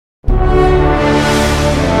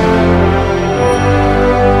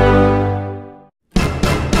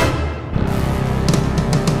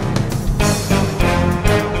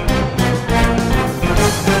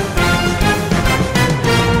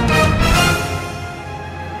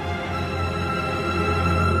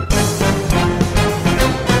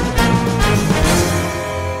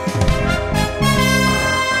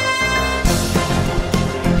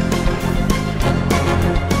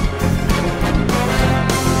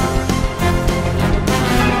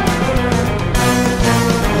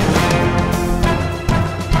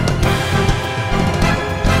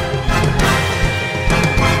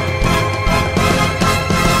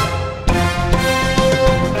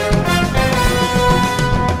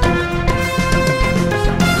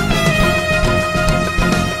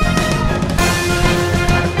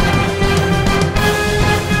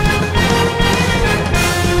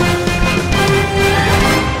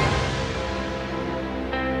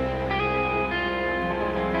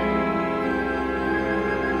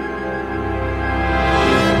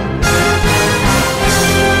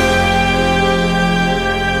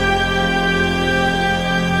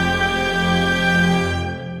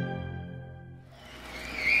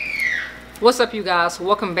What's up, you guys?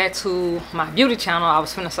 Welcome back to my beauty channel. I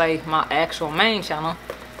was finna say my actual main channel.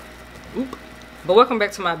 Oop. But welcome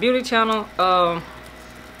back to my beauty channel. I'm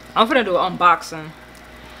finna do an unboxing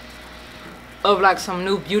of like some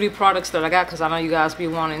new beauty products that I got, because I know you guys be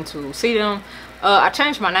wanting to see them. I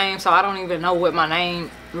changed my name, so I don't even know what my name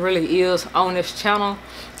really is on this channel.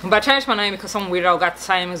 But I changed my name because some weirdo got the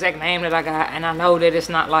same exact name that I got, and I know that it's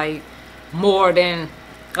not like more than,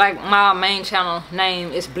 like, my main channel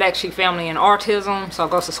name is Black Sheep Family and Autism. So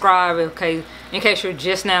go subscribe, okay, in case you're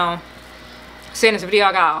just now seeing this video.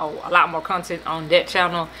 I got a lot more content on that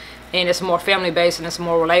channel, and it's more family based and it's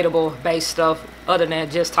more relatable based stuff other than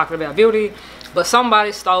just talking about beauty. But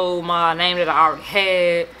somebody stole my name that I already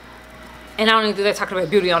had, and I don't even think they're talking about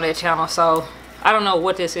beauty on that channel, so I don't know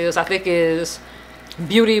what this is. I think it's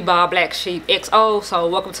Beauty by Black Sheep XO. So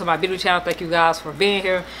welcome to my beauty channel. Thank you guys for being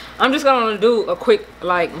here. I'm just gonna do a quick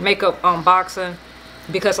like makeup unboxing,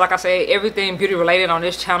 because like I said, everything beauty related on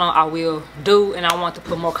this channel I will do, and I want to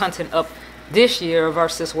put more content up this year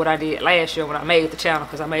versus what I did last year when I made the channel,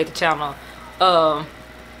 because I made the channel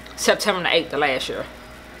September the 8th of last year.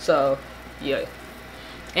 So yeah,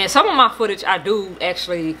 and some of my footage I do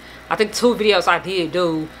actually, I think 2 videos I did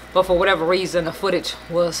do, but for whatever reason the footage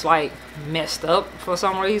was like messed up for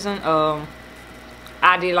some reason.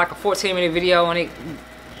 I did like a 14-minute video and it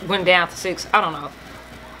went down to 6. I don't know.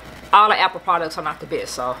 All the Apple products are not the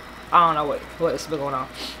best, so I don't know what's been going on.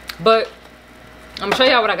 But I'm gonna show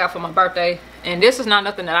y'all what I got for my birthday. And this is not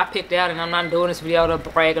nothing that I picked out, and I'm not doing this video to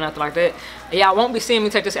brag or nothing like that. Y'all won't be seeing me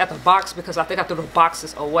take this out the box, because I think I threw the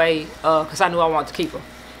boxes away because I knew I wanted to keep them.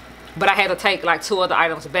 But I had to take like 2 other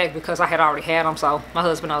items back because I had already had them, so my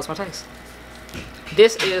husband knows my taste.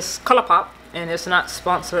 This is ColourPop, and it's not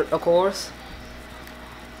sponsored, of course.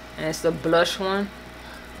 And it's the blush one.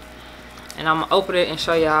 And I'm gonna open it and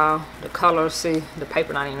show y'all the colors. See, the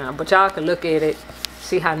paper not even on, but y'all can look at it,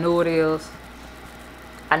 see how new it is.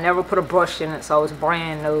 I never put a brush in it, so it's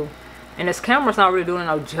brand new. And this camera's not really doing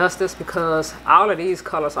no justice, because all of these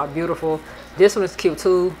colors are beautiful. This one is cute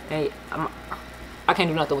too, and I can't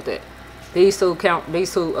do nothing with it. These two count.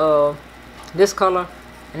 These two, this color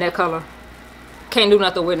and that color, can't do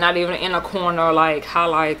nothing with. Not even in a corner like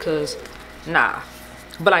highlight, cause nah.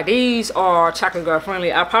 But like these are chocolate girl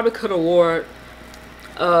friendly. I probably could have wore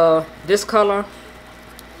this color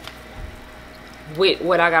with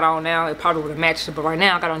what I got on now. It probably would have matched it, but right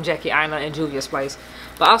now I got on Jackie Aina and Juvia's Place.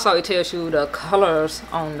 But also it tells you the colors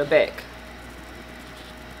on the back.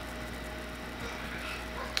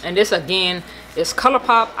 And this again is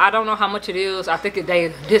ColourPop. I don't know how much it is. I think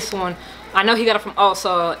this one, I know he got it from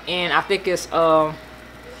Ulta, and I think it's under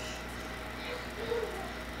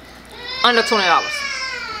 $20.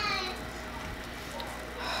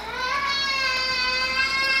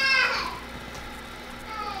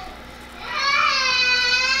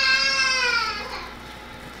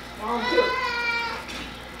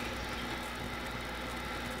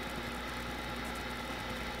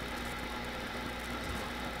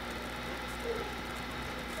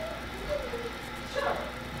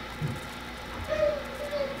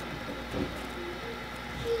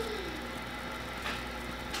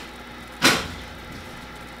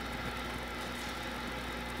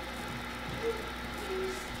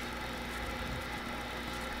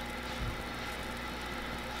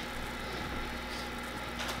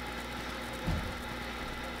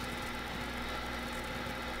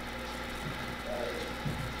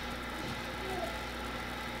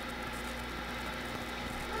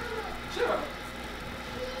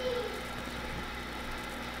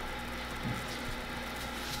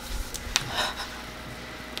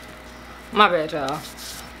 My bad, y'all.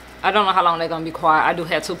 I don't know how long they're gonna be quiet. I do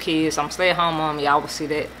have 2 kids. I'm stay-at-home mom. Y'all will see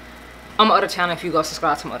that on my other channel if you go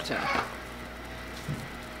subscribe to my other channel.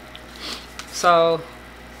 So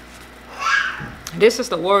this is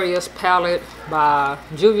the Warriors palette by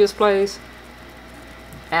Juvia's Place,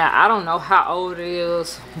 and I don't know how old it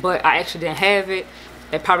is, but I actually didn't have it.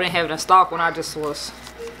 They probably didn't have it in stock when I just was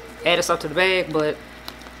adding stuff to the bag. But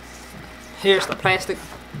here's the plastic.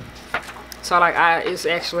 So like it's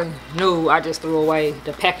actually new. I just threw away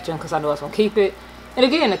the packaging because I know I was gonna keep it. And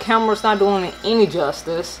again, the camera's not doing it any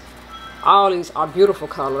justice. All these are beautiful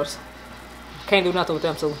colors. Can't do nothing with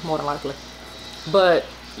them too, more than likely. But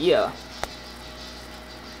yeah,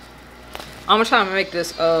 I'm gonna try to make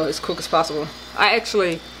this as quick as possible. I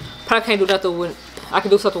actually probably can't do nothing with. I can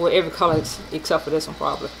do something with every color except for this one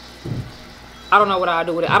probably. I don't know what I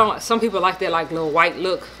do with it. I don't. Some people like that like little white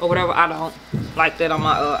look or whatever. I don't like that on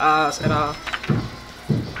my eyes at all.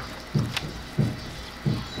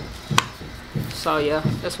 So yeah,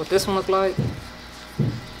 that's what this one look like.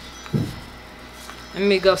 Let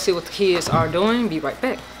me go see what the kids are doing. Be right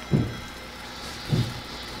back.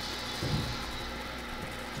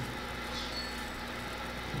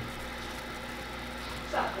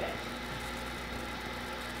 Stop that.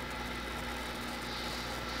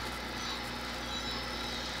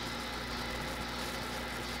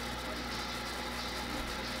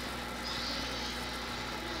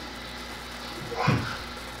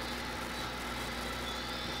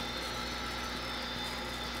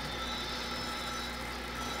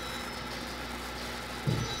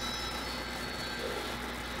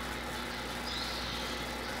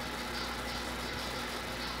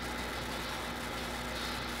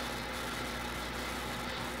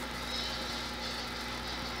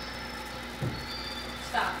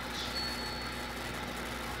 Stop.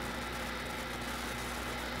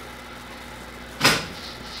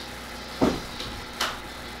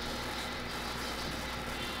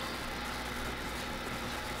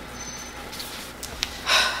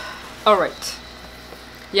 All right.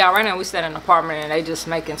 Yeah, right now we stay in an apartment and they just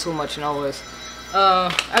making too much noise.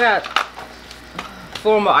 I got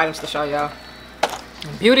 4 more items to show y'all.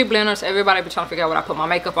 Beauty blenders. Everybody be trying to figure out what I put my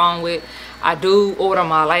makeup on with. I do order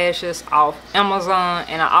my lashes off Amazon,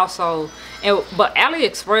 and I also, but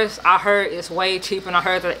AliExpress, I heard it's way cheaper, and I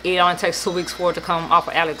heard that it only takes 2 weeks for it to come off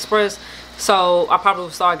of AliExpress. So I probably will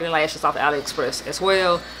start getting lashes off AliExpress as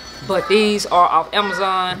well. But these are off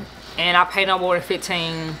Amazon, and I pay no more than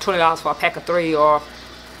 $15–20 for a pack of 3 or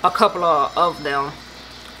a couple of them,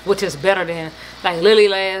 which is better than like Lily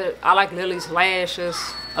Lash. I like Lily's lashes,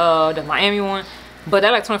 the Miami one, but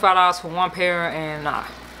they're like $25 for 1 pair, and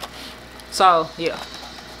so yeah,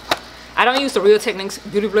 I don't use the Real Techniques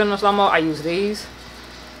beauty blenders no more. I use these,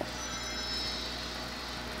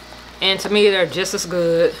 and to me they're just as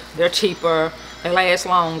good. They're cheaper, they last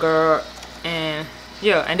longer, and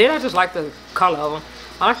yeah. And then I just like the color of them.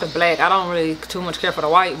 I like the black. I don't really too much care for the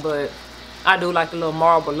white, but I do like the little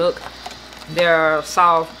marble look. They're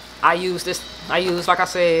soft. I use, like I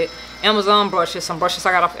said, Amazon brushes. Some brushes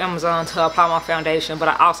I got off Amazon to apply my foundation, but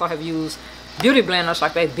I also have used beauty blenders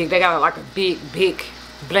like they big. They got like a big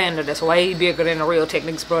blender that's way bigger than the Real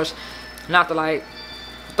Techniques brush. Not to like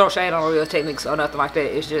throw shade on Real Techniques or nothing like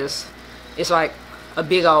that. It's just, it's like a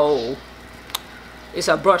big old, it's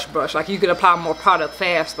a brush. Like you could apply more product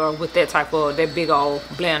faster with that type of, that big old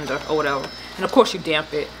blender or whatever. And of course you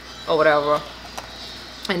damp it or whatever.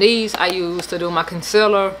 And these I use to do my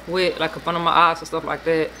concealer with, like up under my eyes and stuff like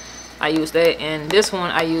that. I use that. And this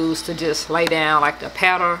one I use to just lay down like the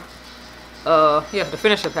powder. Yeah, the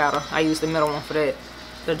finisher powder. I use the middle one for that.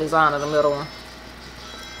 The design of the middle one.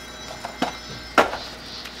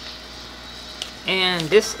 And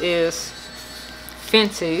this is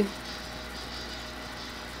Fenty.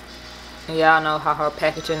 And y'all know how her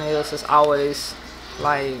packaging is. It's always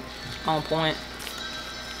like on point.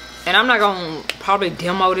 And I'm not gonna probably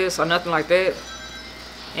demo this or nothing like that.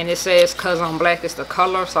 And it says "cause I'm black" is the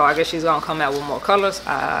color, so I guess she's gonna come out with more colors.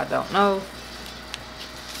 I don't know.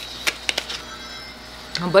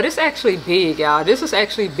 But it's actually big, y'all. This is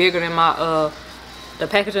actually bigger than my the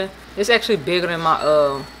packaging. It's actually bigger than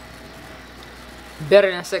my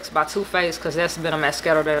Better Than Sex by Too Faced, because that's been a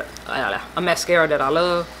mascara that I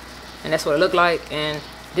love, and that's what it looked like. And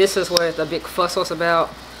this is what the big fuss was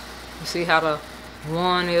about. You see how the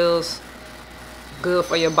one is good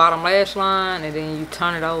for your bottom lash line, and then you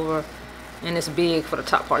turn it over and it's big for the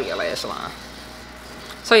top part of your lash line.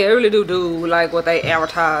 So yeah, it really do like what they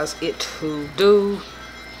advertise it to do.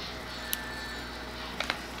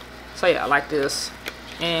 So yeah, I like this.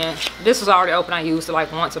 And this is already open. I used it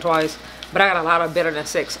like once or twice, but I got a lot of Better Than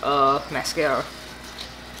Sex mascara.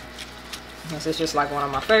 This is just like one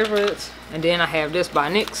of my favorites. And then I have this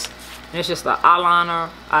by NYX. And it's just the eyeliner.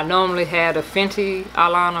 I normally had a Fenty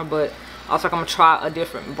eyeliner, but I was like, I'm gonna try a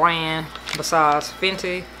different brand besides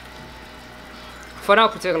Fenty. For no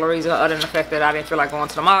particular reason other than the fact that I didn't feel like going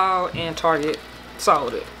to the mall and Target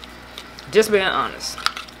sold it. Just being honest.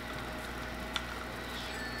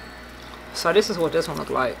 So this is what this one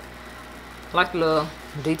looked like. I like the little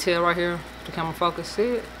detail right here. The camera focus, see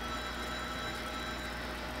it?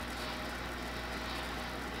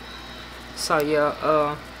 So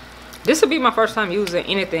yeah, this would be my first time using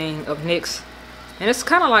anything of NYX. And it's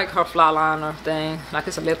kind of like her fly liner thing. Like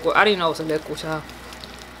it's a liquid. I didn't know it was a liquid, y'all.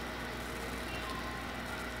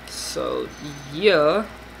 So, yeah.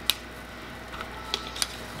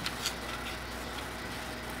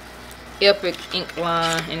 Epic ink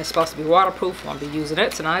line. And it's supposed to be waterproof. I'm going to be using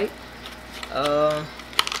that tonight.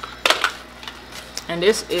 And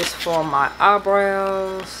this is for my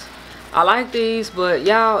eyebrows. I like these, but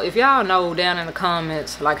y'all, if y'all know down in the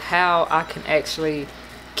comments like how I can actually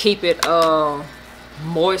keep it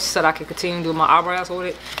moist so that I can continue to do my eyebrows with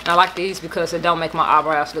it. And I like these because it don't make my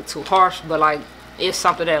eyebrows look too harsh, but like it's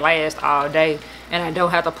something that lasts all day, and I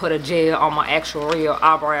don't have to put a gel on my actual real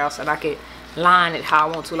eyebrows, and I can line it how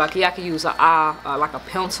I want to. Like, yeah, I can use like a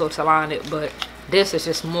pencil to line it, but this is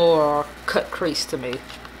just more cut crease to me.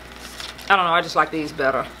 I don't know, I just like these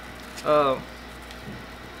better.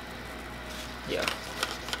 Yeah.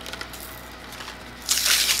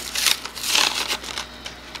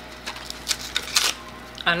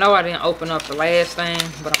 I know I didn't open up the last thing,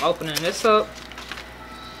 but I'm opening this up.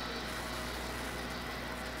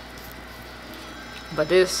 But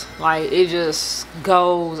this, like, it just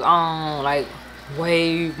goes on like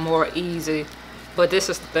way more easy. But this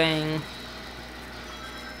is the thing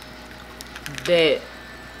that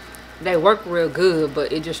they work real good,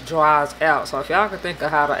 but it just dries out. So if y'all can think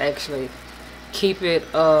of how to actually keep it,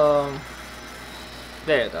 there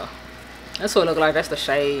you go. That's what it look like. That's the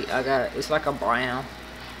shade I got. It's like a brown,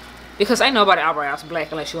 because ain't nobody eyebrows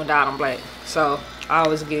black unless you dye them black. So I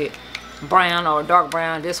always get brown or dark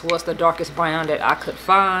brown. This was the darkest brown that I could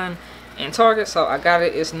find in Target, so I got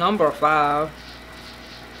it. It's number 5.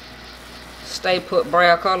 Stay Put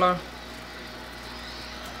brown color.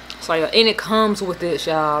 So yeah, and it comes with this,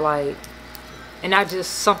 y'all, like, and not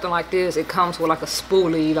just something like this, it comes with like a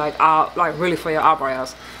spoolie, like really for your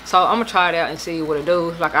eyebrows. So I'm gonna try it out and see what it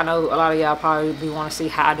do. Like, I know a lot of y'all probably be want to see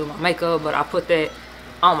how I do my makeup, but I put that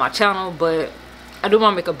on my channel. But I do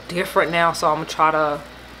my makeup different now, so I'm gonna try to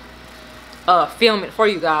film it for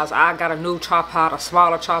you guys. I got a new tripod, a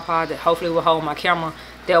smaller tripod that hopefully will hold my camera.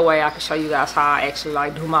 That way I can show you guys how I actually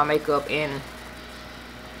like do my makeup in,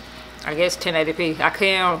 I guess, 1080p. I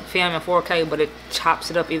can film in 4K, but it chops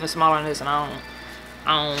it up even smaller than this, and I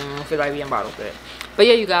don't feel like being bothered with it. But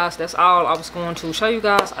yeah, you guys, that's all I was going to show you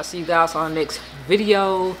guys. I'll see you guys on the next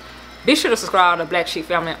video. Be sure to subscribe to Black Sheep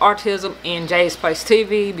Family Artism and Jay's Place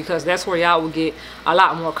TV, because that's where y'all will get a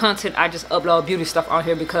lot more content. I just upload beauty stuff on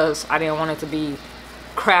here because I didn't want it to be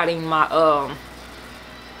crowding my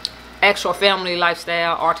actual family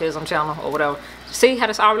lifestyle artism channel or whatever. See how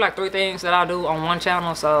there's already like 3 things that I do on one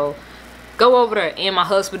channel, so go over there. And my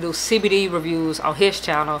husband do CBD reviews on his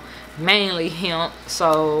channel, mainly hemp.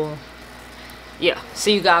 So yeah,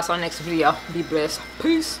 see you guys on the next video. Be blessed.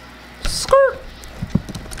 Peace. Skirt.